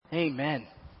Amen.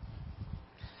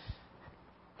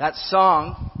 That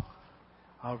song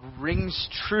rings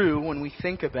true when we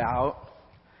think about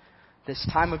this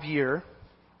time of year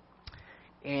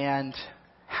and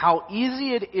how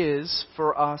easy it is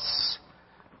for us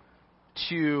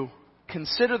to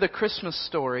consider the Christmas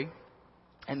story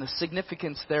and the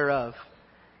significance thereof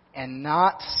and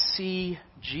not see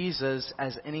Jesus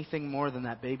as anything more than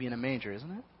that baby in a manger,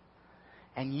 isn't it?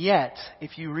 And yet,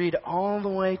 if you read all the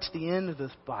way to the end of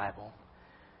this Bible,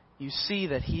 you see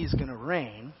that He's going to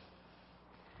reign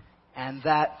and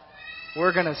that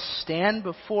we're going to stand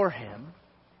before Him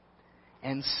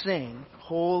and sing,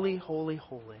 "Holy, holy,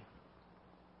 holy."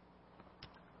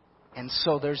 And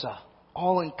so there's a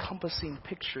all-encompassing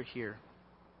picture here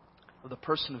of the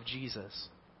person of Jesus.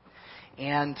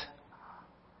 And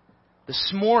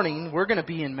this morning, we're going to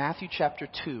be in Matthew chapter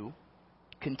 2,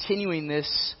 continuing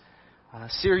this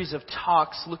series of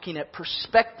talks looking at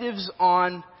perspectives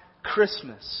on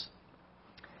Christmas.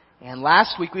 And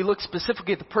last week we looked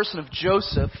specifically at the person of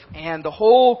Joseph, and the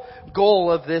whole goal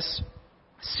of this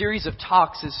series of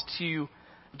talks is to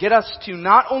get us to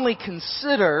not only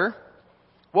consider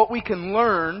what we can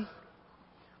learn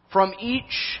from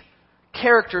each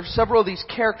character, several of these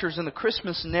characters in the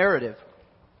Christmas narrative,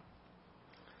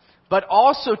 but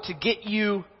also to get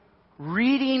you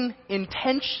reading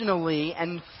intentionally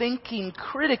and thinking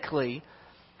critically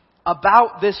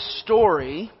about this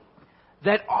story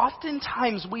that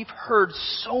oftentimes we've heard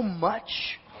so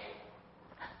much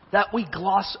that we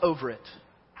gloss over it.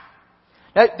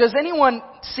 Now, does anyone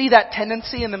see that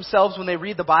tendency in themselves when they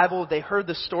read the Bible? They heard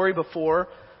the story before.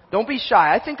 Don't be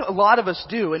shy. I think a lot of us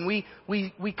do. And we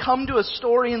come to a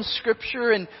story in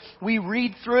Scripture and we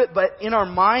read through it, but in our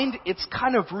mind it's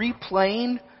kind of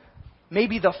replaying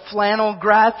maybe the flannel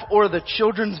graph or the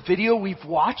children's video we've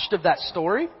watched of that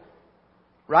story.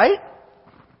 Right?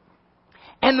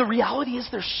 And the reality is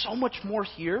there's so much more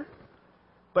here,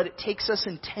 but it takes us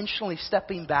intentionally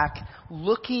stepping back,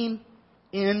 looking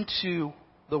into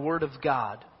the Word of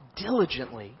God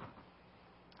diligently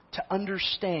to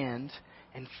understand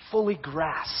and fully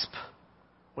grasp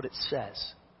what it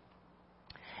says.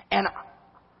 And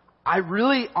I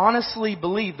really honestly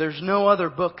believe there's no other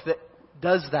book that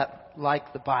does that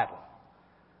like the Bible.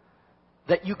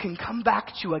 That you can come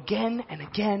back to again and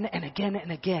again and again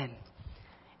and again.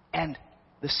 And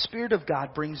the Spirit of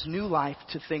God brings new life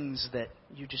to things that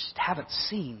you just haven't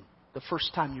seen the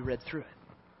first time you read through it.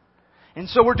 And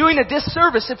so we're doing a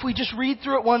disservice if we just read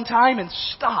through it one time and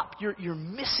stop. You're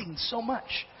missing so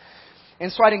much.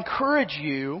 And so I'd encourage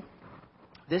you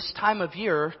this time of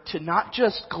year to not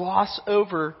just gloss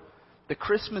over the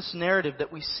Christmas narrative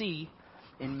that we see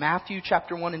in Matthew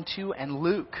chapter 1 and 2 and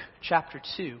Luke chapter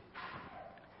 2,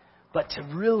 but to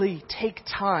really take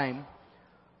time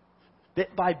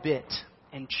bit by bit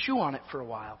and chew on it for a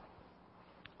while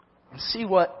and see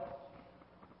what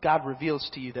God reveals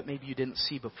to you that maybe you didn't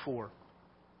see before.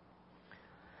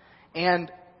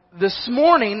 And this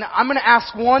morning, I'm going to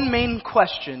ask one main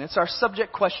question. It's our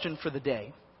subject question for the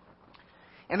day.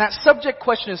 And that subject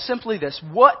question is simply this: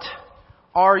 what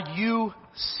are you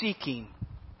seeking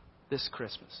this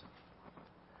Christmas?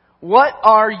 What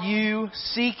are you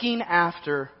seeking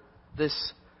after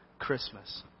this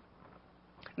Christmas?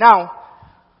 Now,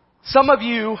 some of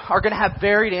you are going to have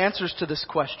varied answers to this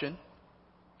question.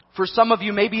 For some of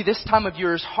you, maybe this time of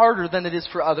year is harder than it is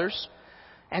for others.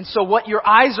 And so what your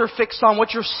eyes are fixed on,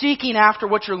 what you're seeking after,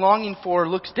 what you're longing for,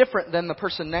 looks different than the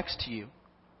person next to you.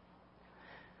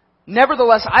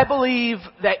 Nevertheless, I believe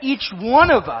that each one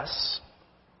of us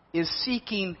is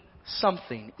seeking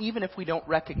something, even if we don't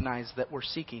recognize that we're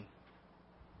seeking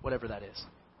whatever that is.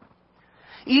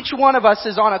 Each one of us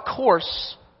is on a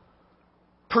course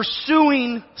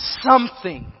pursuing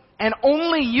something, and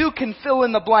only you can fill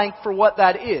in the blank for what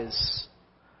that is.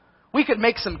 We could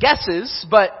make some guesses,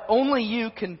 but only you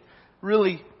can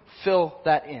really fill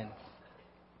that in.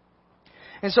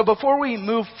 And so before we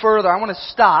move further, I want to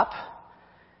stop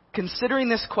considering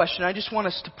this question. I just want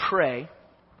us to pray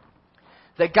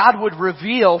that God would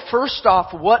reveal, first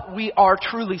off, what we are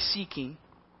truly seeking,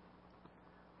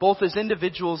 both as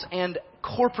individuals and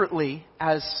corporately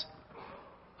as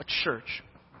a church.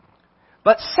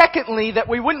 But secondly, that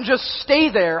we wouldn't just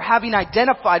stay there having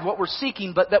identified what we're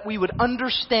seeking, but that we would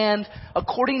understand,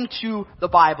 according to the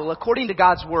Bible, according to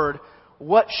God's Word,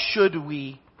 what should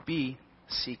we be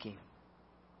seeking.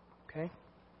 Okay?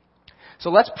 So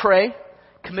let's pray,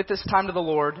 commit this time to the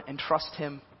Lord, and trust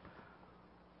Him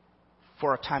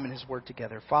for our time in His Word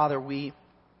together. Father, we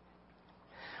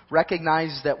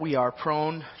recognize that we are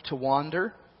prone to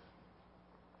wander,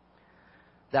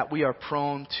 that we are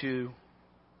prone to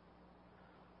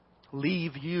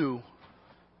leave you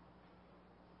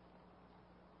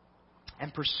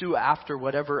and pursue after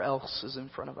whatever else is in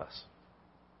front of us.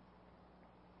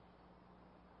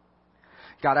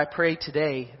 God, I pray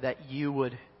today that you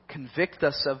would convict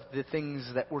us of the things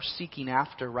that we're seeking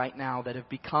after right now that have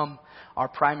become our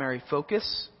primary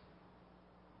focus.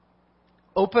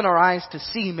 Open our eyes to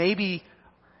see maybe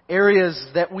areas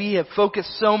that we have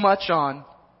focused so much on,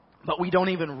 but we don't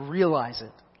even realize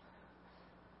it.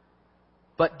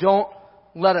 But don't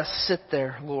let us sit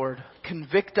there, Lord.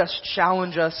 Convict us,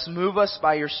 challenge us, move us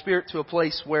by your Spirit to a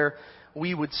place where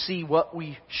we would see what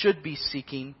we should be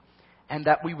seeking, and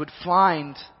that we would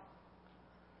find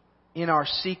in our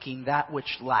seeking that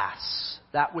which lasts,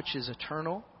 that which is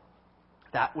eternal,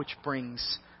 that which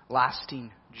brings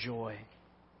lasting joy.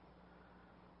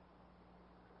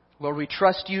 Lord, we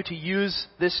trust you to use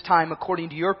this time according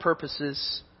to your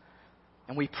purposes,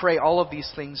 and we pray all of these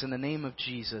things in the name of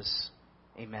Jesus.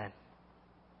 Amen.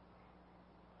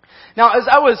 Now, as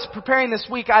I was preparing this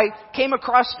week, I came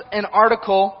across an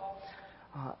article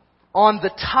on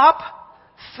the top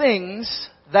things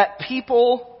that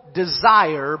people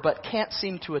desire but can't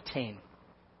seem to attain.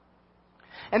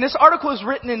 And this article was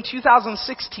written in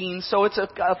 2016, so it's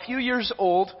a few years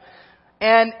old.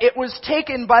 And it was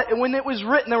taken by, when it was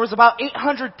written, there was about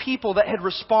 800 people that had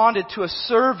responded to a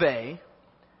survey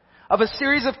of a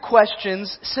series of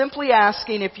questions simply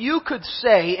asking if you could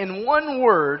say in one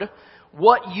word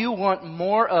what you want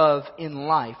more of in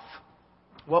life,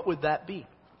 what would that be?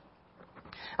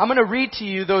 I'm going to read to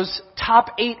you those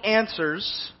top 8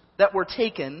 answers that were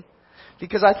taken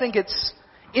because I think it's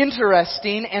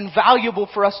interesting and valuable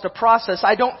for us to process.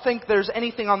 I don't think there's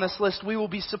anything on this list we will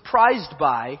be surprised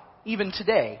by even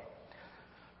today.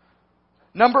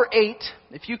 Number 8,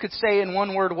 if you could say in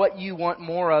one word what you want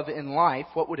more of in life,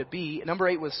 what would it be? Number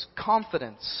 8 was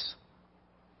confidence.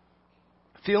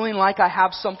 Feeling like I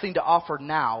have something to offer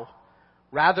now,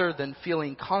 rather than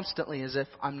feeling constantly as if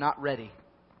I'm not ready.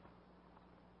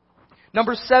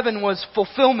 Number 7 was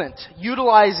fulfillment,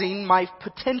 utilizing my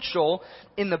potential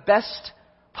in the best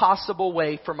possible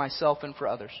way for myself and for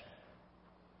others.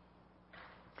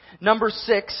 Number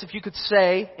 6, if you could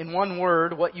say in one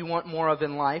word what you want more of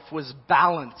in life, was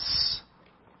balance.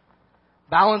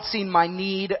 Balancing my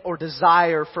need or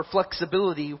desire for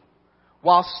flexibility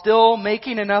while still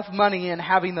making enough money and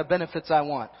having the benefits I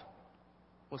want,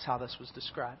 was how this was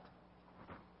described.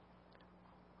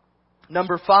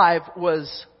 Number 5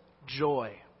 was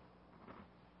joy.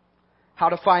 How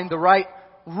to find the right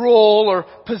role or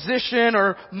position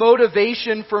or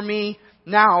motivation for me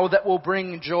now that will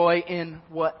bring joy in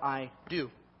what I do.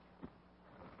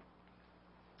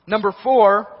 Number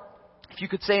 4, if you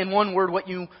could say in one word what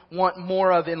you want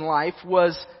more of in life,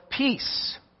 was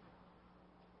peace.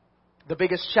 The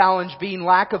biggest challenge being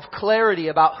lack of clarity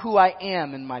about who I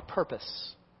am and my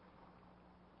purpose.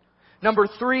 Number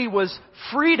 3 was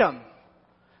freedom.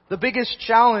 The biggest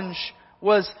challenge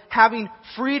was having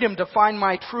freedom to find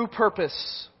my true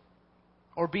purpose,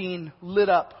 or being lit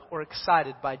up or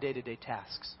excited by day-to-day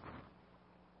tasks.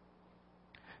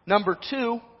 Number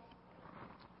 2,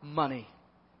 money.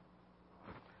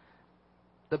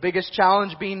 The biggest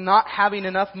challenge being not having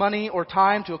enough money or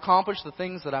time to accomplish the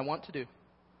things that I want to do.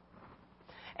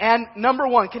 And number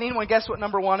 1, can anyone guess what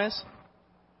number 1 is?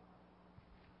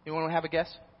 Anyone have a guess?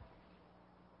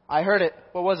 I heard it.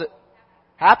 What was it?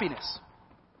 Happiness.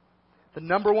 The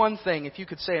number 1 thing, if you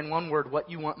could say in one word what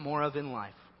you want more of in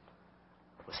life,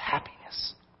 was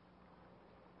happiness.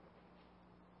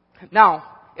 Now,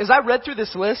 as I read through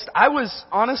this list, I was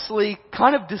honestly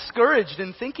kind of discouraged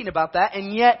in thinking about that,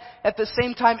 and yet at the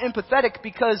same time empathetic,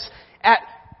 because at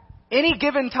any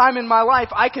given time in my life,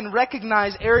 I can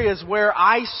recognize areas where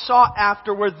I sought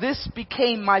after, where this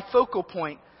became my focal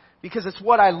point, because it's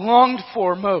what I longed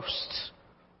for most.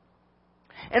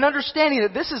 And understanding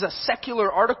that this is a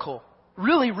secular article,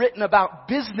 really written about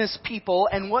business people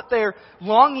and what they're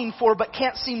longing for but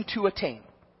can't seem to attain.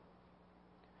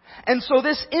 And so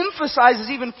this emphasizes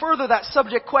even further that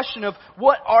subject question of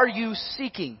what are you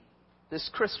seeking this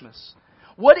Christmas?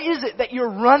 What is it that you're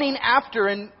running after,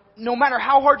 and no matter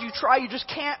how hard you try, you just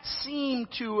can't seem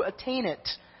to attain it,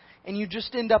 and you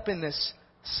just end up in this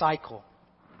cycle.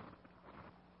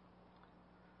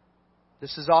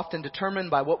 This is often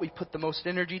determined by what we put the most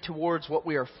energy towards, what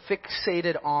we are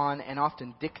fixated on, and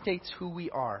often dictates who we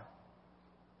are.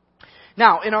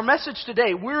 Now, in our message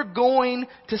today, we're going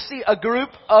to see a group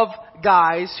of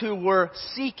guys who were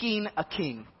seeking a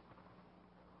king.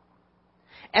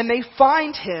 And they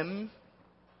find him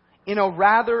in a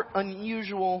rather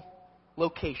unusual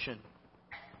location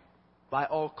by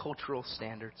all cultural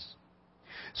standards.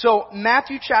 So,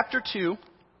 Matthew chapter 2,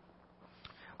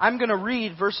 I'm going to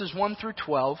read verses 1 through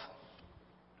 12,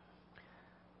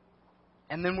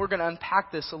 and then we're going to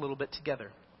unpack this a little bit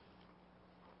together.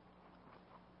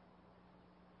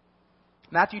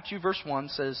 Matthew 2 verse 1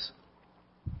 says,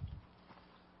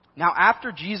 "Now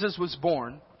after Jesus was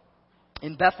born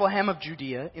in Bethlehem of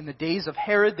Judea in the days of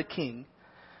Herod the king,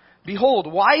 behold,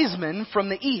 wise men from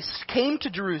the east came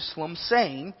to Jerusalem,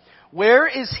 saying, 'Where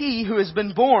is he who has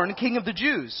been born King of the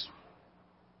Jews?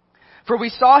 For we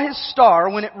saw his star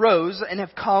when it rose and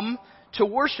have come to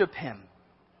worship him.'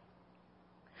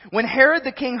 When Herod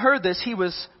the king heard this, he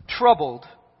was troubled,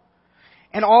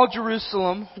 and all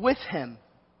Jerusalem with him.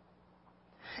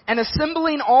 And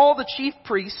assembling all the chief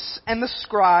priests and the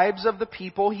scribes of the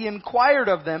people, he inquired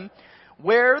of them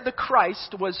where the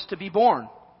Christ was to be born.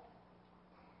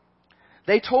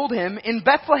 They told him, 'In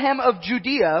Bethlehem of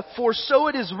Judea, for so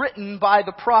it is written by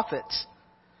the prophets.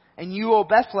 And you, O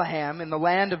Bethlehem, in the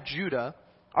land of Judah,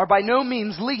 are by no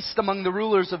means least among the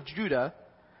rulers of Judah,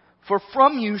 for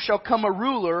from you shall come a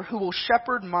ruler who will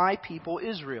shepherd my people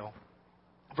Israel.'"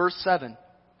 Verse 7.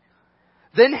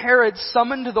 "Then Herod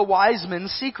summoned the wise men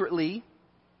secretly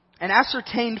and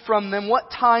ascertained from them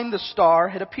what time the star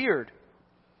had appeared.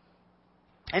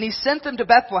 And he sent them to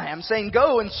Bethlehem, saying,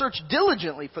 'Go and search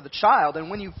diligently for the child, and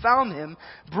when you found him,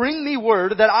 bring me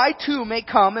word that I too may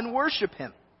come and worship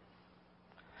him.'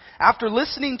 After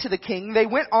listening to the king, they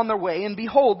went on their way, and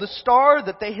behold, the star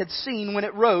that they had seen when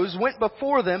it rose went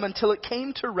before them until it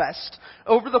came to rest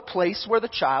over the place where the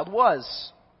child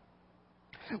was.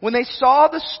 When they saw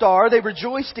the star, they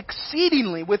rejoiced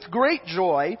exceedingly with great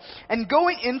joy, and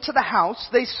going into the house,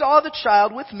 they saw the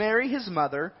child with Mary his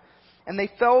mother, and they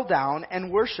fell down and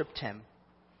worshipped him.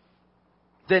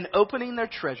 Then opening their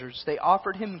treasures, they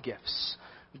offered him gifts,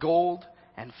 gold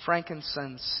and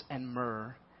frankincense and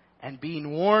myrrh. And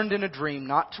being warned in a dream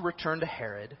not to return to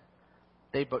Herod,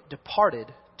 they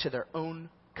departed to their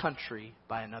own country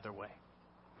by another way."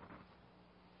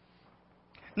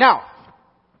 Now,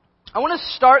 I want to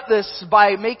start this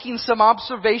by making some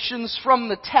observations from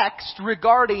the text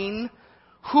regarding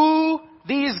who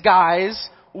these guys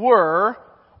were,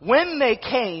 when they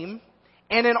came,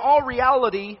 and in all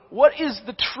reality, what is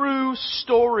the true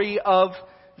story of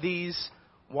these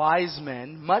wise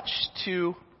men, much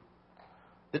to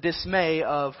the dismay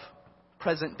of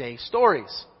present day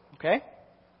stories. Okay?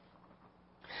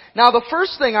 Now, the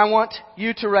first thing I want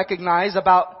you to recognize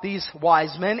about these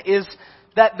wise men is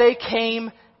that they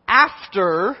came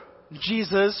after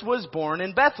Jesus was born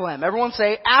in Bethlehem. Everyone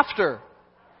say after.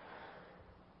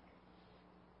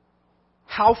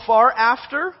 How far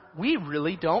after? We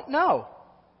really don't know.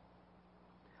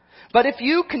 But if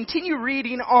you continue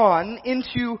reading on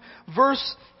into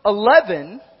verse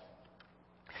 11,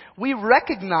 we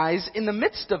recognize in the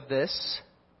midst of this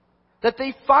that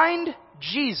they find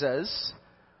Jesus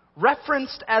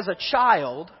referenced as a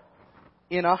child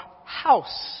in a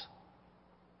house.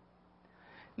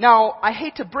 Now, I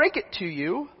hate to break it to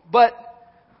you, but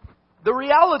the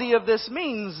reality of this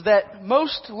means that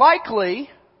most likely,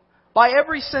 by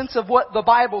every sense of what the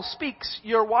Bible speaks,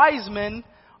 your wise men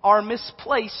are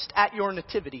misplaced at your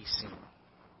nativity scene.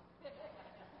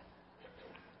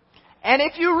 And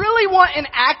if you really want an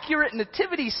accurate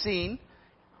nativity scene,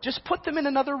 just put them in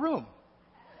another room.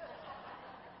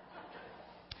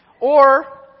 Or,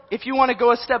 if you want to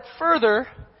go a step further,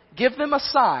 give them a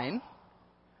sign.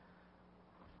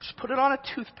 Just put it on a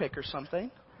toothpick or something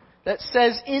that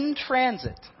says, "In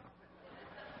transit.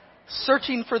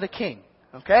 Searching for the king."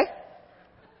 Okay?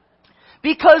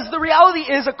 Because the reality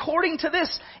is, according to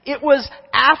this, it was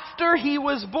after he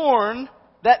was born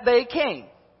that they came.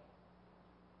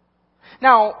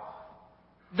 Now,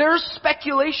 there's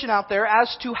speculation out there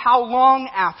as to how long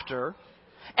after,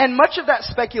 and much of that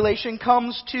speculation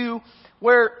comes to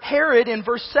where Herod in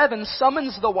verse 7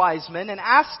 summons the wise men and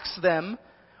asks them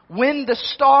when the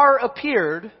star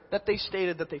appeared that they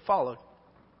stated that they followed.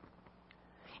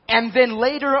 And then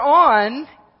later on,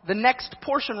 the next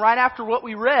portion right after what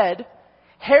we read,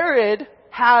 Herod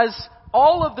has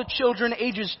all of the children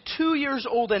ages 2 years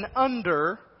old and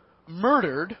under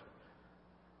murdered.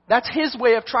 That's his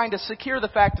way of trying to secure the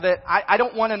fact that I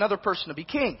don't want another person to be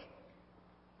king.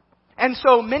 And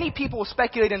so many people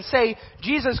speculate and say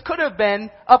Jesus could have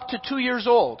been up to 2 years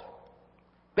old,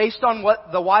 based on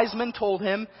what the wise men told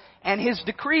him, and his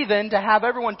decree then to have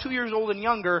everyone 2 years old and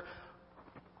younger,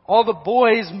 all the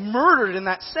boys murdered in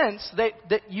that sense,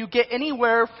 that you get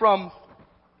anywhere from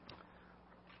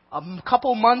a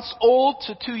couple months old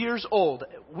to 2 years old.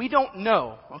 We don't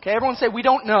know. Okay, everyone say, we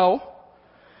don't know.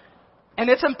 And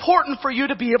it's important for you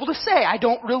to be able to say, I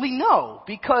don't really know,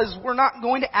 because we're not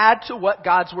going to add to what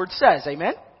God's Word says.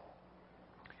 Amen?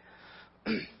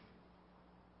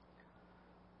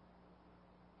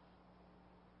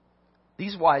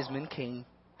 these wise men came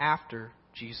after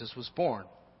Jesus was born.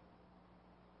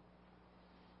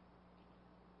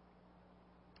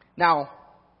 Now,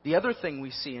 the other thing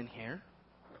we see in here,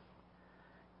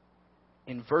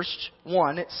 in verse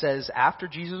 1, it says, after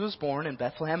Jesus was born in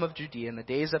Bethlehem of Judea in the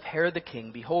days of Herod the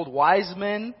king, behold, wise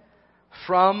men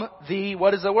from the,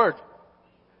 what is the word?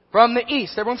 From the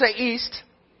east. Everyone say east.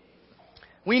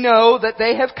 We know that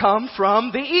they have come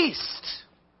from the east.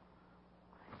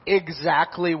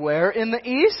 Exactly where in the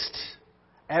east?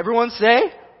 Everyone say,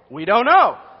 we don't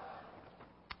know.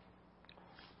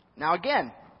 Now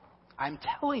again, I'm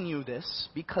telling you this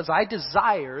because I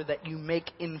desire that you make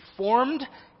informed,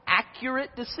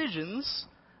 accurate decisions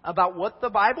about what the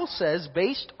Bible says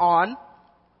based on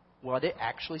what it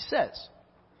actually says.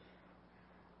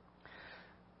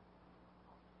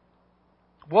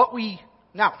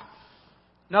 Now,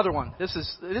 another one. This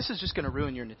is just going to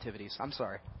ruin your nativities. I'm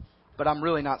sorry. But I'm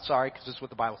really not sorry because this is what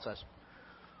the Bible says.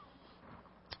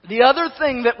 The other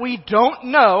thing that we don't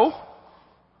know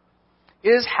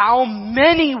is how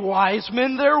many wise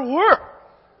men there were.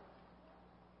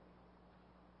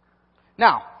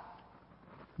 Now,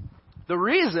 the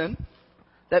reason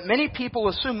that many people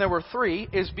assume there were 3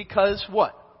 is because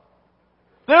what?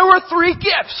 There were 3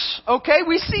 gifts. Okay,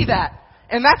 we see that.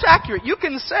 And that's accurate. You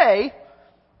can say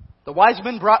the wise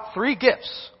men brought 3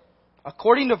 gifts.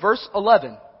 According to verse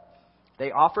 11,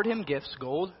 they offered him gifts,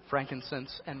 gold,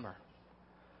 frankincense, and myrrh.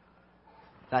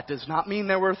 That does not mean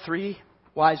there were 3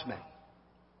 wise men.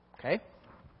 Okay?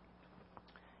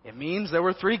 It means there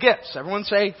were 3 gifts. Everyone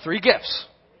say 3 gifts.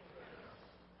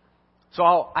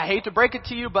 So I hate to break it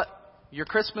to you, but your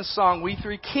Christmas song, We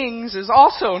Three Kings, is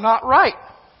also not right.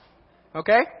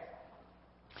 Okay?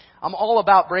 I'm all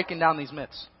about breaking down these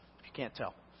myths, if you can't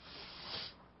tell.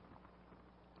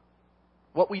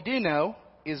 What we do know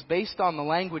is based on the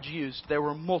language used, there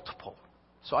were multiple.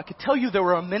 So I could tell you there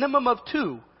were a minimum of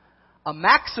 2, a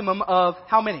maximum of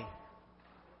how many?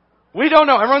 We don't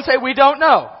know. Everyone say, we don't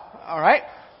know. All right?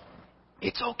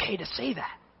 It's okay to say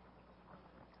that.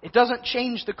 It doesn't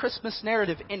change the Christmas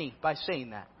narrative any by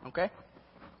saying that. Okay?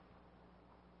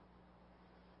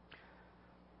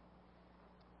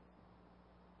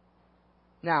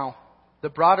 Now, the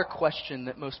broader question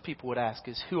that most people would ask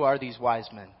is, who are these wise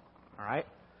men? All right?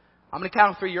 I'm going to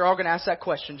count 3. You're all going to ask that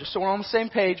question. Just so we're on the same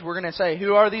page, we're going to say,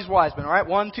 who are these wise men? All right?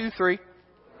 1, 2, 3.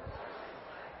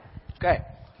 Okay.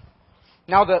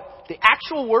 Now, the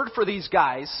actual word for these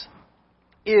guys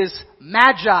is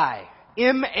magi.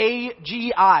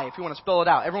 M-A-G-I, if you want to spell it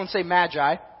out. Everyone say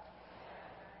magi.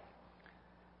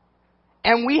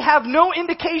 And we have no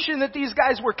indication that these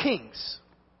guys were kings.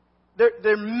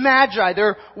 They're magi.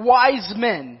 They're wise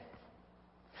men.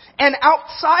 And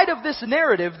outside of this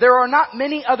narrative, there are not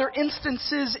many other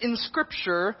instances in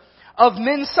Scripture of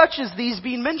men such as these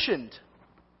being mentioned.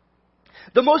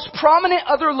 The most prominent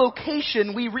other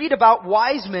location we read about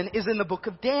wise men is in the book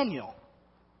of Daniel.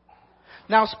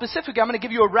 Now specifically, I'm going to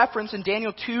give you a reference in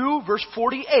Daniel 2, verse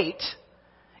 48.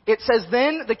 It says,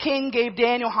 Then the king gave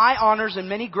Daniel high honors and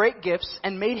many great gifts,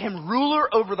 and made him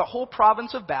ruler over the whole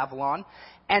province of Babylon,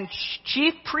 and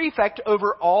chief prefect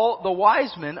over all the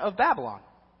wise men of Babylon.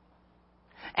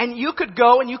 And you could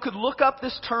go and you could look up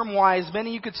this term wise men,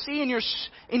 and you could see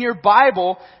in your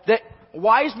Bible that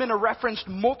wise men are referenced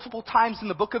multiple times in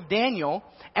the book of Daniel,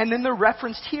 and then they're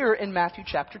referenced here in Matthew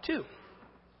chapter 2.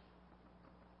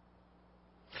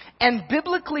 And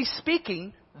biblically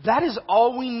speaking, that is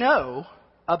all we know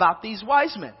about these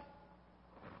wise men.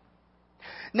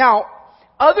 Now,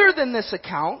 other than this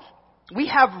account, we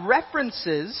have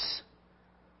references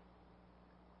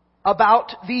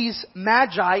about these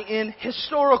magi in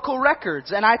historical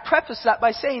records. And I preface that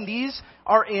by saying these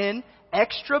are in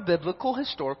extra-biblical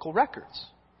historical records.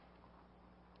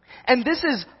 And this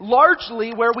is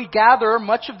largely where we gather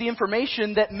much of the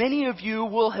information that many of you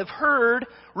will have heard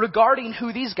regarding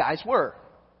who these guys were.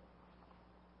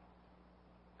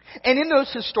 And in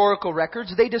those historical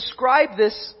records, they describe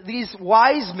these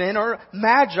wise men or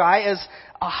magi as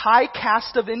a high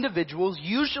caste of individuals,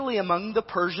 usually among the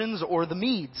Persians or the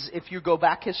Medes. If you go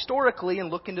back historically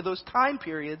and look into those time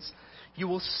periods, you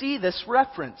will see this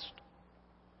referenced.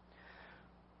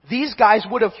 These guys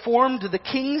would have formed the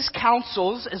king's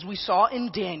councils, as we saw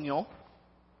in Daniel,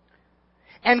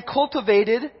 and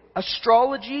cultivated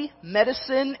astrology,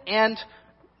 medicine, and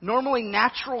normally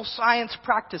natural science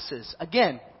practices.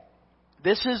 Again,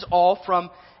 this is all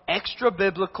from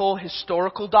extra-biblical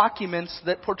historical documents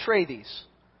that portray these.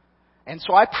 And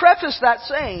so I preface that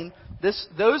saying,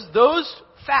 those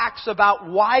facts about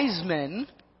wise men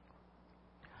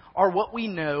are what we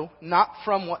know, not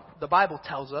from what the Bible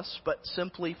tells us, but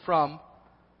simply from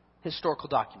historical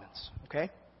documents. Okay?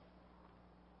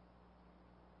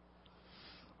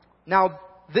 Now,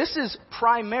 this is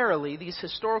primarily, these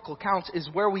historical accounts, is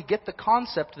where we get the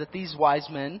concept that these wise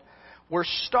men were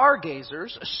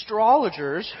stargazers,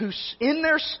 astrologers, who in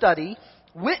their study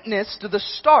witnessed the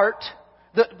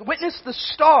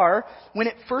star when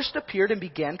it first appeared and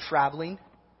began traveling.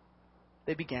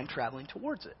 They began traveling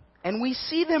towards it. And we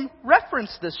see them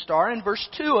reference this star in verse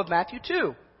 2 of Matthew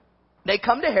 2. They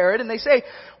come to Herod and they say,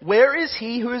 "Where is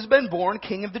he who has been born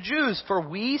King of the Jews? For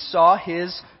we saw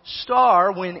his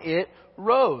star when it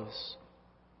rose."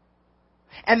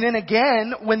 And then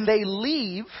again, when they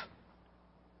leave,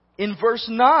 in verse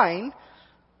 9,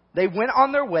 they went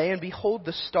on their way, and behold,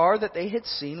 the star that they had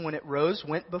seen when it rose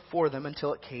went before them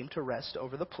until it came to rest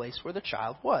over the place where the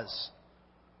child was.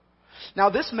 Now,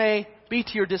 this may be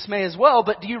to your dismay as well,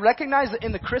 but do you recognize that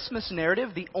in the Christmas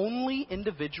narrative, the only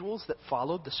individuals that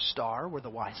followed the star were the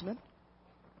wise men?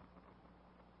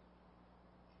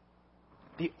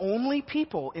 The only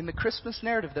people in the Christmas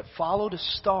narrative that followed a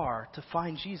star to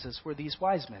find Jesus were these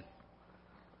wise men.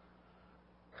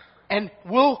 And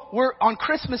we're on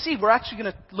Christmas Eve, we're actually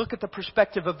going to look at the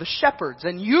perspective of the shepherds.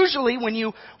 And usually when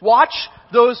you watch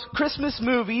those Christmas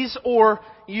movies or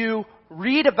you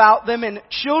read about them in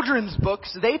children's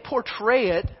books, they portray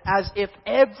it as if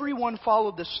everyone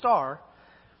followed the star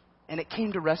and it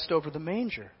came to rest over the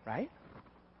manger, right?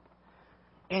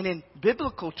 And in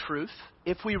biblical truth,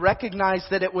 if we recognize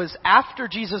that it was after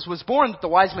Jesus was born that the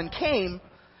wise men came,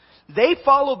 they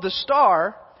followed the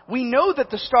star. We know that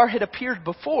the star had appeared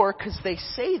before because they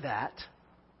say that.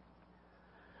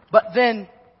 But then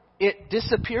it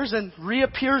disappears and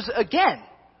reappears again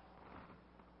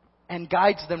and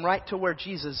guides them right to where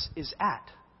Jesus is at.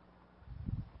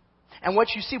 And what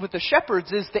you see with the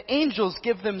shepherds is the angels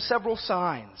give them several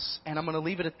signs. And I'm going to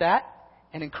leave it at that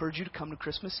and encourage you to come to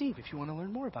Christmas Eve if you want to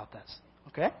learn more about this.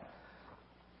 Okay?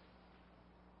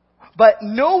 But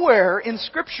nowhere in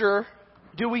Scripture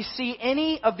do we see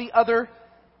any of the other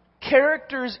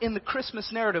characters in the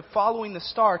Christmas narrative following the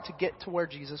star to get to where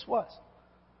Jesus was.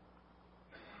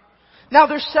 Now,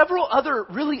 there's several other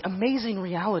really amazing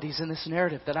realities in this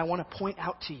narrative that I want to point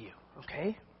out to you,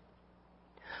 okay?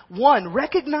 One,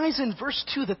 recognize in verse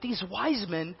 2 that these wise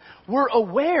men were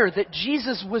aware that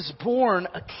Jesus was born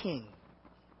a king.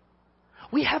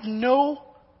 We have no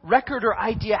record or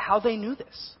idea how they knew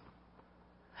this.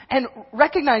 And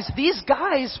recognize these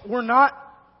guys were not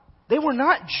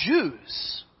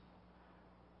Jews.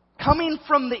 Coming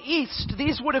from the east,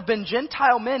 these would have been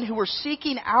Gentile men who were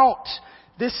seeking out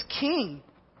this king.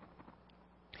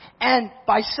 And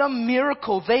by some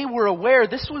miracle, they were aware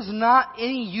this was not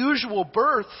any usual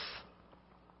birth.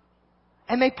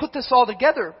 And they put this all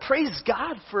together. Praise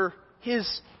God for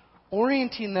His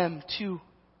orienting them to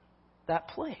that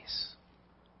place.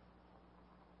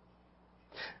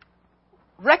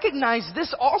 Recognize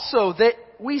this also, that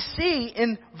we see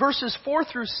in verses 4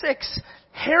 through 6,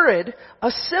 Herod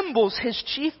assembles his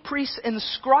chief priests and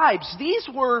scribes. These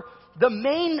were the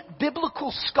main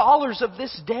biblical scholars of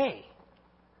this day.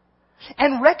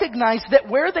 And recognize that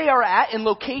where they are at in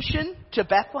location to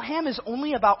Bethlehem is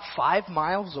only about 5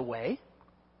 miles away.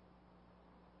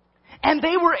 And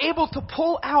they were able to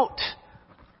pull out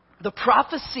the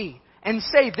prophecy and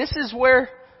say, this is where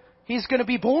He's going to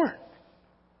be born.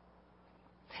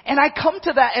 And I come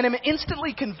to that and am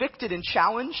instantly convicted and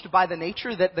challenged by the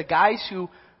nature that the guys who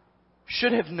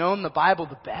should have known the Bible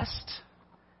the best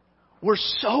were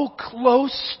so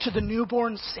close to the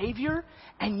newborn Savior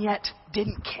and yet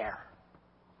didn't care.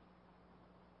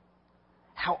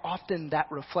 How often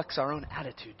that reflects our own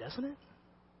attitude, doesn't it?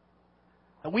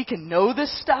 That we can know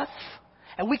this stuff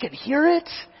and we can hear it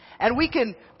and we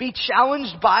can be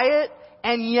challenged by it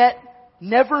and yet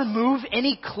never move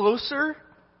any closer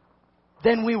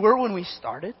than we were when we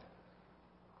started.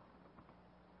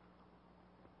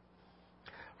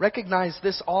 Recognize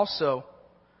this also,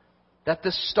 that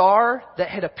the star that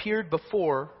had appeared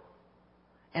before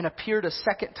and appeared a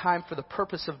second time for the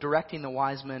purpose of directing the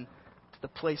wise men to the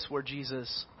place where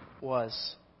Jesus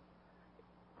was.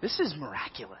 This is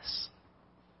miraculous.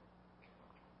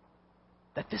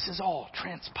 That this is all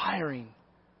transpiring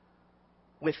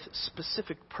with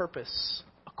specific purpose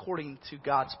according to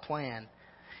God's plan.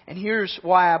 And here's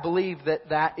why I believe that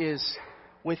that is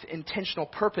with intentional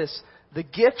purpose. The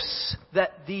gifts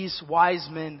that these wise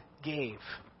men gave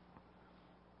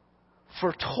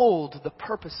foretold the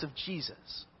purpose of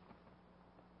Jesus.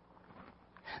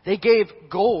 They gave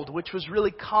gold, which was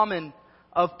really common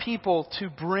of people to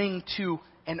bring to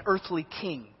an earthly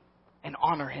king and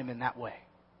honor him in that way.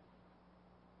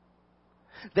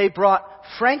 They brought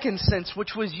frankincense,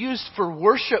 which was used for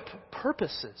worship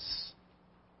purposes.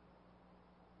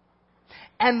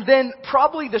 And then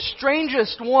probably the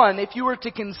strangest one, if you were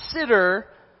to consider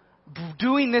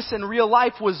doing this in real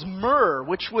life, was myrrh,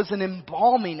 which was an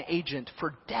embalming agent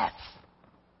for death.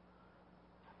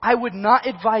 I would not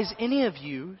advise any of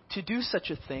you to do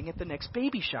such a thing at the next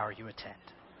baby shower you attend.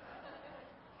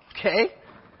 Okay?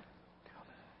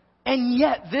 And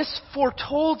yet this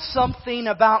foretold something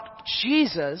about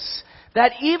Jesus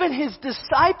that even his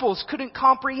disciples couldn't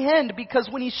comprehend, because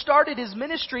when he started his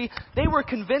ministry, they were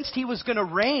convinced he was going to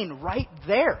reign right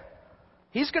there.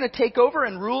 He's going to take over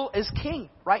and rule as king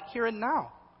right here and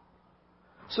now.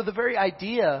 So the very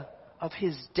idea of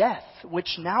his death,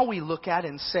 which now we look at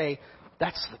and say,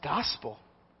 that's the gospel.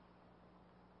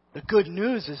 The good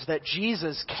news is that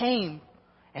Jesus came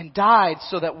and died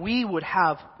so that we would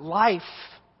have life,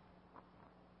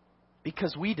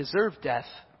 because we deserve death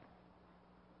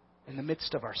in the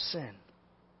midst of our sin.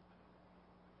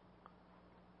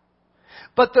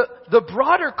 But the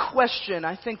broader question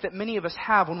I think that many of us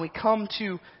have when we come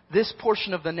to this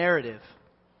portion of the narrative,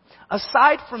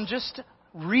 aside from just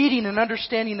reading and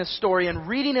understanding the story and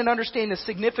reading and understanding the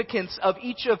significance of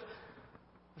each of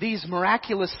these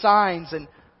miraculous signs and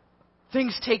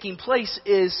things taking place,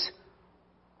 is,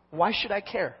 why should I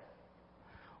care?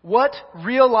 What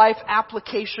real life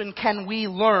application can we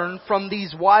learn from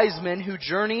these wise men who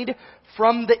journeyed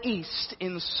from the east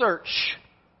in search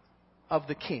of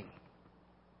the king?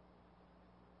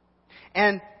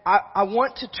 And I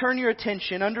want to turn your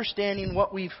attention, understanding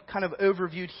what we've kind of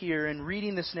overviewed here and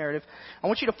reading this narrative, I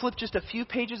want you to flip just a few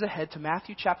pages ahead to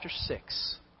Matthew chapter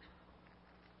 6.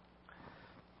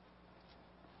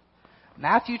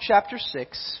 Matthew chapter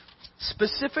 6,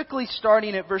 specifically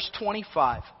starting at verse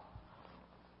 25.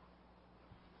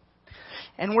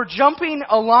 And we're jumping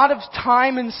a lot of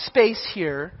time and space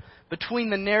here between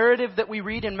the narrative that we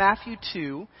read in Matthew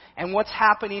 2 and what's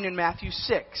happening in Matthew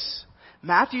 6.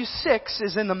 Matthew 6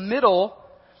 is in the middle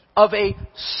of a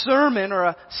sermon or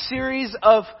a series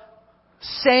of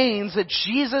sayings that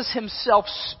Jesus himself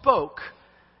spoke,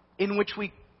 in which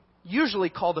we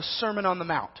usually call the Sermon on the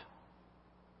Mount,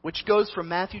 which goes from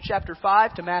Matthew chapter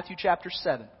 5 to Matthew chapter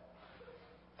 7.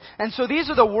 And so these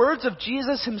are the words of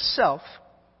Jesus himself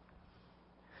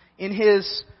in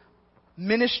his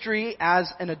ministry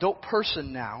as an adult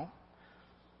person now.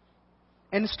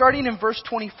 And starting in verse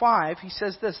 25, he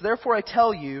says this, "Therefore I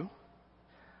tell you,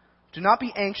 do not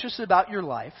be anxious about your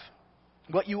life,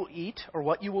 what you will eat or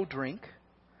what you will drink,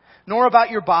 nor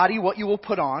about your body, what you will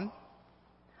put on.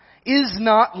 Is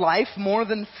not life more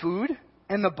than food,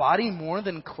 and the body more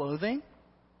than clothing?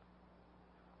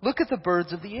 Look at the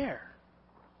birds of the air.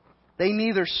 They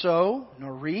neither sow,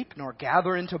 nor reap, nor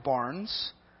gather into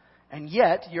barns, and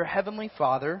yet your heavenly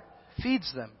Father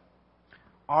feeds them.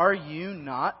 Are you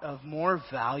not of more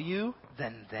value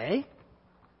than they?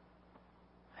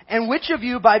 And which of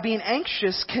you, by being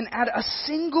anxious, can add a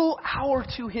single hour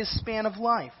to his span of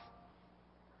life?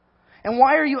 And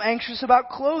why are you anxious about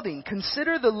clothing?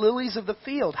 Consider the lilies of the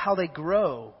field, how they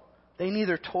grow. They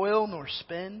neither toil nor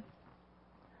spin.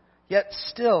 Yet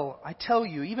still, I tell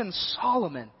you, even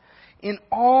Solomon, in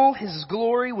all his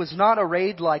glory, was not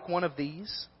arrayed like one of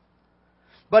these.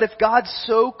 But if God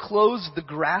so clothes the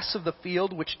grass of the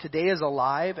field, which today is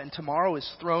alive and tomorrow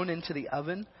is thrown into the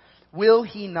oven, will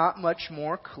he not much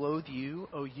more clothe you,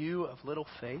 O you of little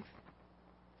faith?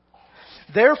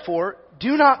 Therefore,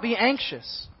 do not be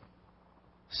anxious,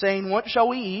 saying, what shall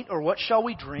we eat, or what shall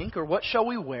we drink, or what shall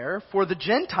we wear? For the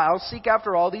Gentiles seek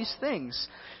after all these things,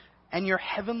 and your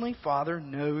heavenly Father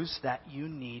knows that you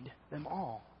need them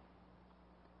all."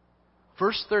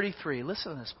 Verse 33,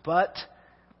 listen to this. "But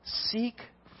seek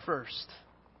first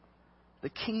the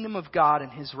kingdom of God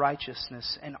and his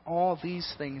righteousness, and all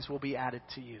these things will be added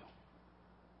to you.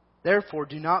 Therefore,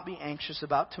 do not be anxious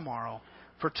about tomorrow,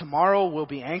 for tomorrow will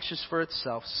be anxious for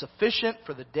itself. Sufficient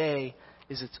for the day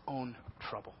is its own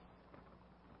trouble."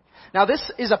 Now,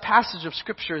 this is a passage of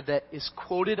Scripture that is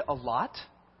quoted a lot,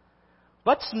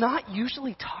 but it's not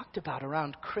usually talked about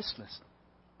around Christmas.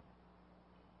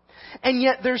 And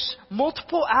yet there's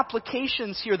multiple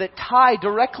applications here that tie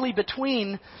directly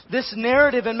between this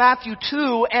narrative in Matthew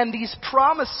 2 and these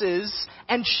promises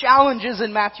and challenges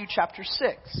in Matthew chapter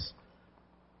 6.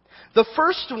 The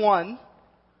first one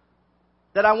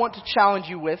that I want to challenge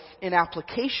you with in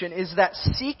application is that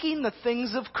seeking the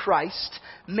things of Christ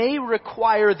may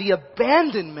require the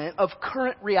abandonment of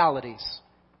current realities.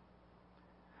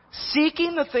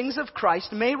 Seeking the things of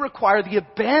Christ may require the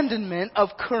abandonment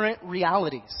of current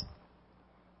realities.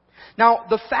 Now,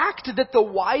 the fact that the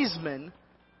wise men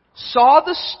saw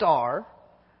the star,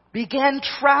 began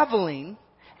traveling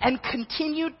and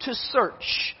continued to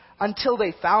search until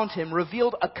they found him,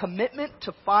 revealed a commitment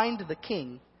to find the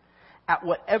king at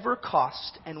whatever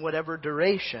cost and whatever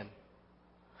duration.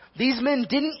 These men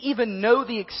didn't even know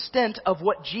the extent of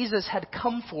what Jesus had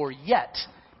come for, yet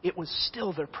it was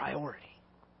still their priority.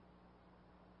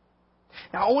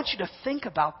 Now I want you to think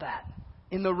about that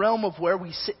in the realm of where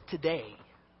we sit today.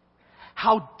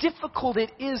 How difficult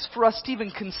it is for us to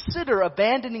even consider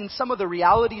abandoning some of the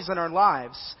realities in our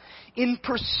lives in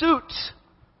pursuit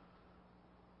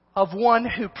of one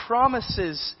who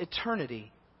promises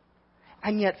eternity.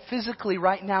 And yet physically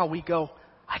right now we go,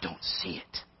 I don't see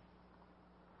it.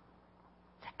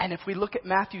 And if we look at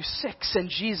Matthew 6 and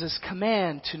Jesus'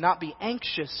 command to not be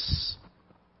anxious,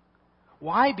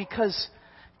 why? Because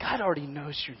God already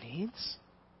knows your needs.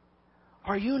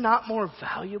 Are you not more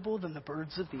valuable than the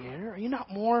birds of the air? Are you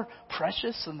not more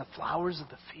precious than the flowers of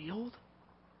the field?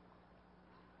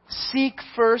 Seek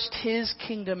first His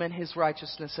kingdom and His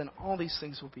righteousness, and all these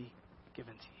things will be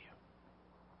given to you.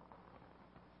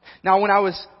 Now, when I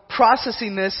was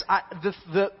processing this,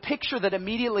 the picture that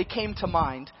immediately came to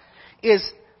mind is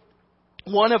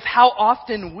one of how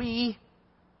often we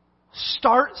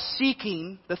start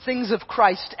seeking the things of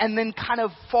Christ and then kind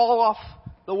of fall off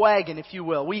the wagon, if you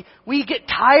will. We get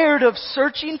tired of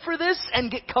searching for this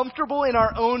and get comfortable in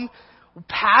our own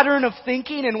pattern of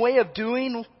thinking and way of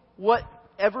doing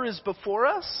whatever is before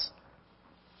us.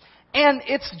 And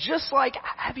it's just like,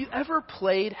 have you ever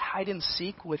played hide and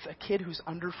seek with a kid who's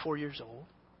under 4 years old?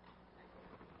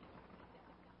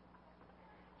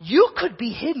 You could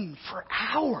be hidden for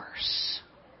hours.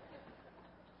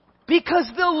 Because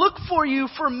they'll look for you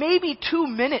for maybe 2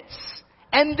 minutes.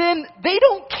 And then they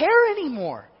don't care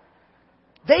anymore.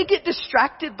 They get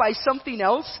distracted by something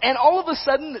else. And all of a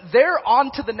sudden, they're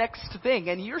on to the next thing.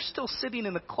 And you're still sitting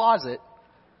in the closet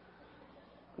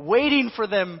waiting for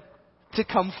them to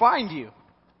come find you.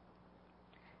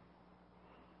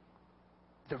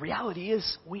 The reality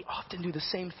is, we often do the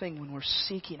same thing when we're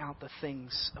seeking out the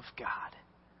things of God.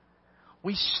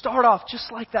 We start off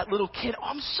just like that little kid. Oh,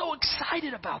 I'm so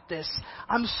excited about this.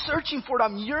 I'm searching for it.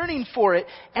 I'm yearning for it.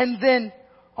 And then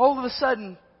all of a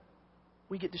sudden,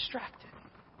 we get distracted.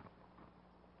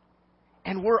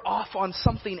 And we're off on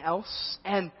something else.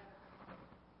 And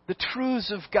the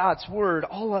truths of God's Word,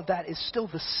 all of that is still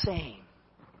the same.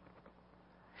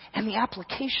 And the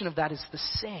application of that is the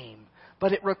same.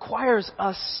 But it requires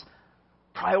us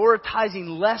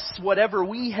prioritizing less whatever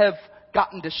we have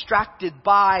gotten distracted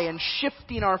by and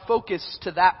shifting our focus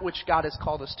to that which God has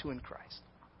called us to in Christ.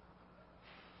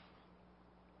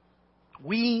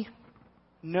 We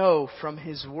know from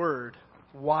His Word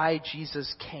why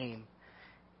Jesus came.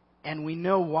 And we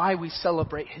know why we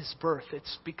celebrate His birth.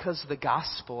 It's because of the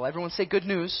gospel. Everyone say good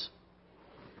news.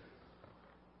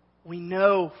 We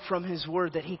know from His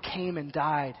Word that He came and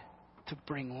died to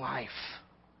bring life.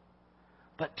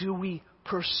 But do we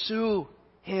pursue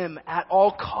Him at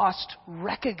all cost,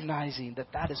 recognizing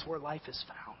that that is where life is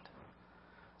found?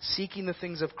 Seeking the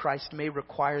things of Christ may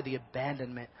require the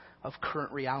abandonment of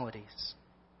current realities.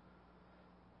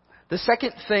 The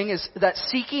second thing is that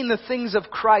seeking the things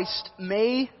of Christ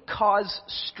may cause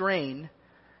strain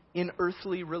in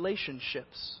earthly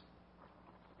relationships.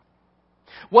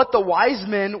 What the wise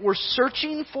men were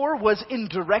searching for was in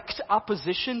direct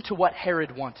opposition to what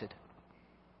Herod wanted.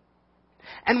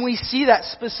 And we see that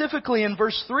specifically in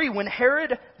verse 3. When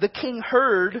Herod the king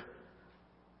heard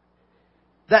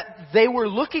that they were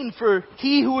looking for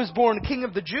he who was born King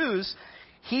of the Jews,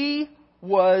 he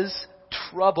was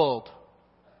troubled.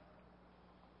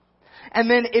 And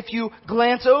then if you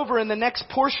glance over in the next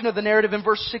portion of the narrative in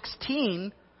verse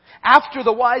 16, after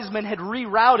the wise men had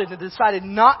rerouted and decided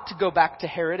not to go back to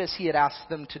Herod as he had asked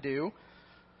them to do,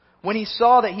 when he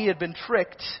saw that he had been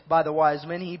tricked by the wise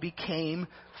men, he became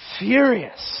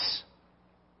furious.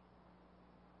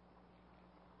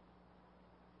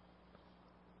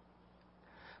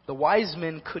 The wise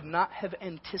men could not have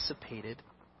anticipated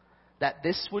that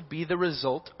this would be the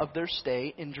result of their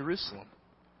stay in Jerusalem.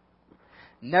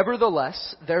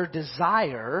 Nevertheless, their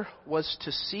desire was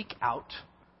to seek out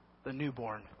the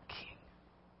newborn king.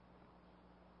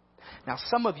 Now,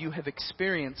 some of you have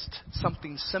experienced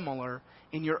something similar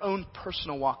in your own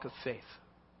personal walk of faith,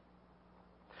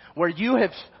 where you have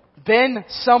been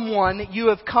someone, you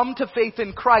have come to faith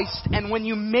in Christ, and when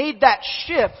you made that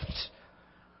shift,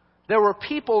 there were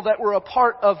people that were a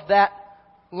part of that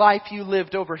life you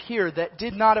lived over here that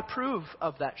did not approve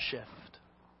of that shift.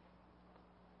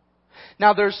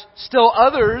 Now, there's still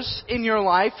others in your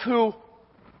life who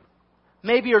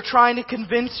maybe are trying to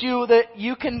convince you that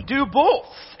you can do both,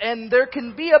 and there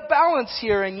can be a balance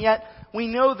here, and yet we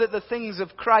know that the things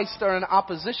of Christ are in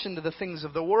opposition to the things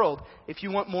of the world. If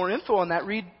you want more info on that,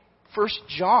 read 1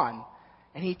 John.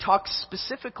 And he talks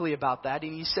specifically about that.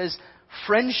 And he says,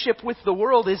 friendship with the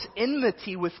world is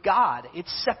enmity with God.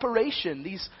 It's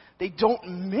separation. They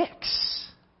don't mix.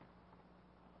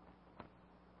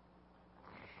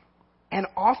 And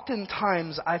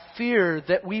oftentimes I fear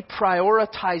that we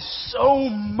prioritize so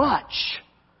much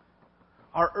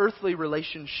our earthly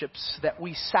relationships that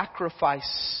we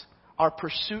sacrifice our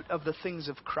pursuit of the things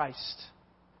of Christ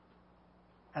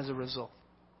as a result.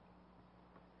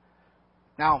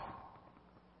 Now,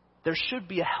 there should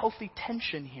be a healthy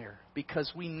tension here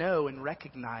because we know and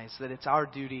recognize that it's our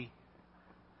duty,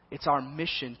 it's our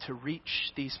mission to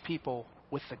reach these people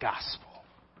with the gospel.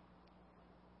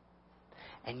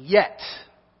 And yet,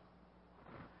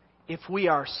 if we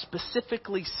are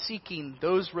specifically seeking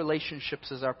those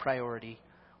relationships as our priority,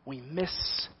 we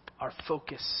miss our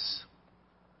focus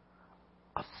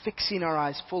of fixing our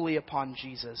eyes fully upon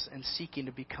Jesus and seeking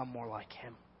to become more like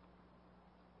Him.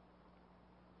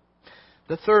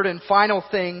 The third and final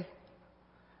thing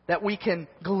that we can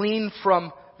glean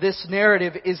from this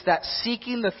narrative is that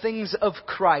seeking the things of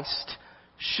Christ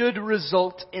should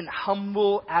result in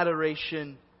humble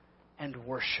adoration and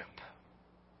worship.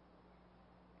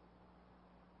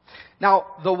 Now,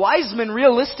 the wise men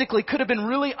realistically could have been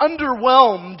really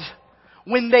underwhelmed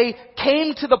when they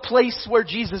came to the place where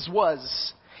Jesus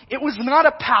was. It was not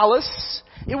a palace.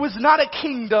 It was not a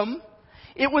kingdom.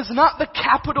 It was not the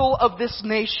capital of this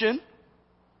nation.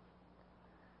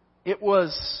 It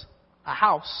was a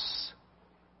house.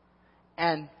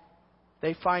 And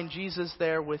they find Jesus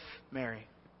there with Mary.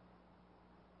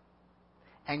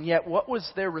 And yet, what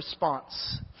was their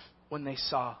response when they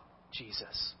saw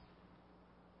Jesus?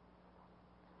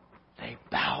 They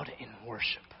bowed in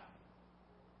worship.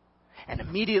 And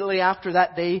immediately after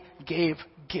that, they gave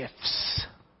gifts.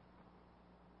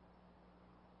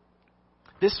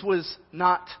 This was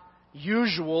not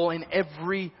usual in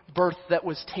every birth that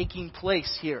was taking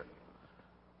place here.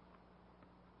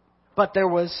 But there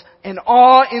was an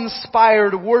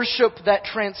awe-inspired worship that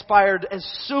transpired as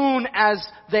soon as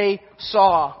they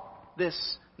saw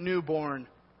this newborn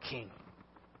king.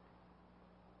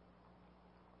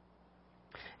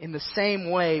 In the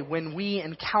same way, when we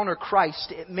encounter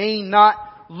Christ, it may not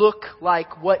look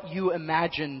like what you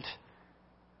imagined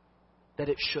that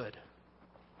it should.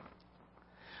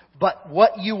 But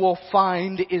what you will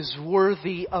find is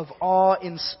worthy of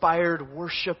awe-inspired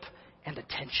worship and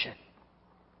attention.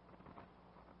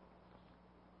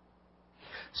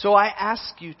 So I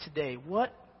ask you today,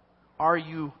 what are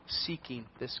you seeking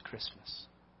this Christmas?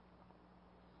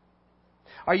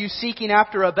 Are you seeking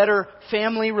after a better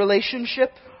family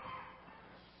relationship?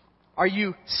 Are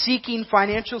you seeking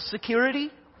financial security?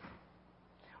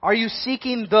 Are you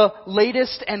seeking the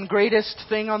latest and greatest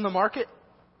thing on the market?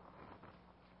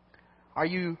 Are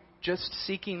you just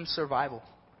seeking survival?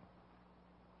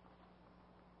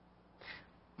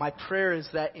 My prayer is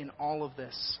that in all of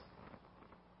this,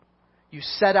 you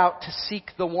set out to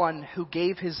seek the one who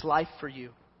gave His life for you.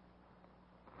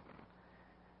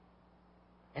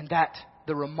 And that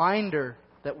the reminder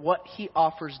that what He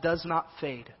offers does not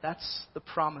fade. That's the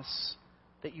promise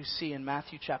that you see in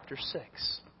Matthew chapter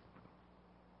 6.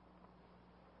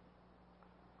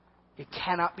 It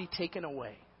cannot be taken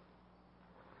away.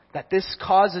 That this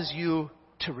causes you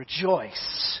to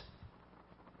rejoice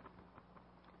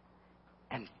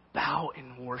and bow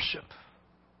in worship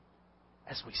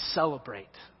as we celebrate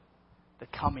the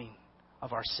coming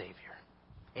of our Savior.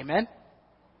 Amen?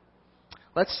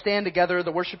 Let's stand together.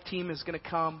 The worship team is going to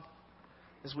come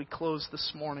as we close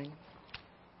this morning.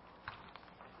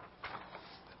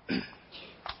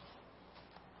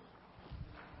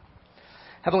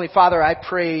 Heavenly Father, I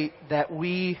pray that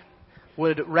we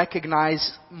would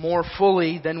recognize more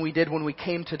fully than we did when we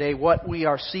came today what we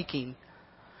are seeking,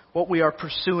 what we are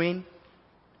pursuing.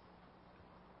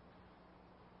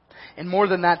 And more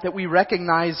than that, that we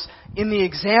recognize in the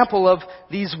example of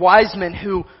these wise men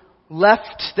who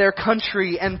left their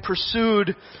country and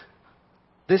pursued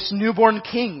this newborn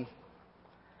king.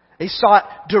 They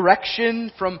sought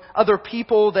direction from other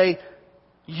people. They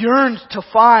yearned to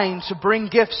find, to bring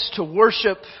gifts, to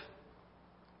worship.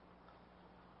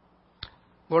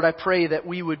 Lord, I pray that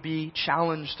we would be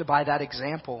challenged by that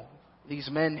example. These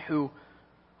men who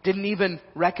didn't even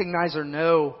recognize or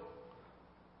know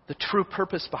the true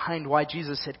purpose behind why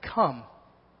Jesus had come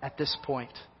at this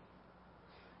point.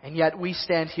 And yet we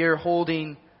stand here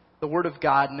holding the Word of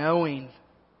God, knowing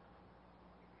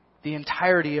the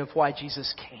entirety of why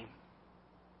Jesus came.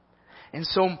 And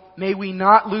so may we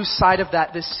not lose sight of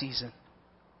that this season.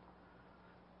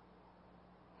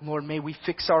 Lord, may we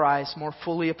fix our eyes more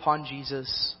fully upon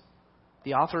Jesus,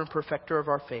 the author and perfecter of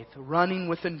our faith, running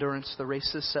with endurance the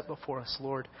race is set before us.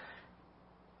 Lord,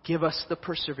 give us the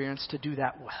perseverance to do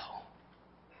that well.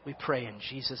 We pray in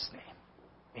Jesus'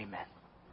 name. Amen.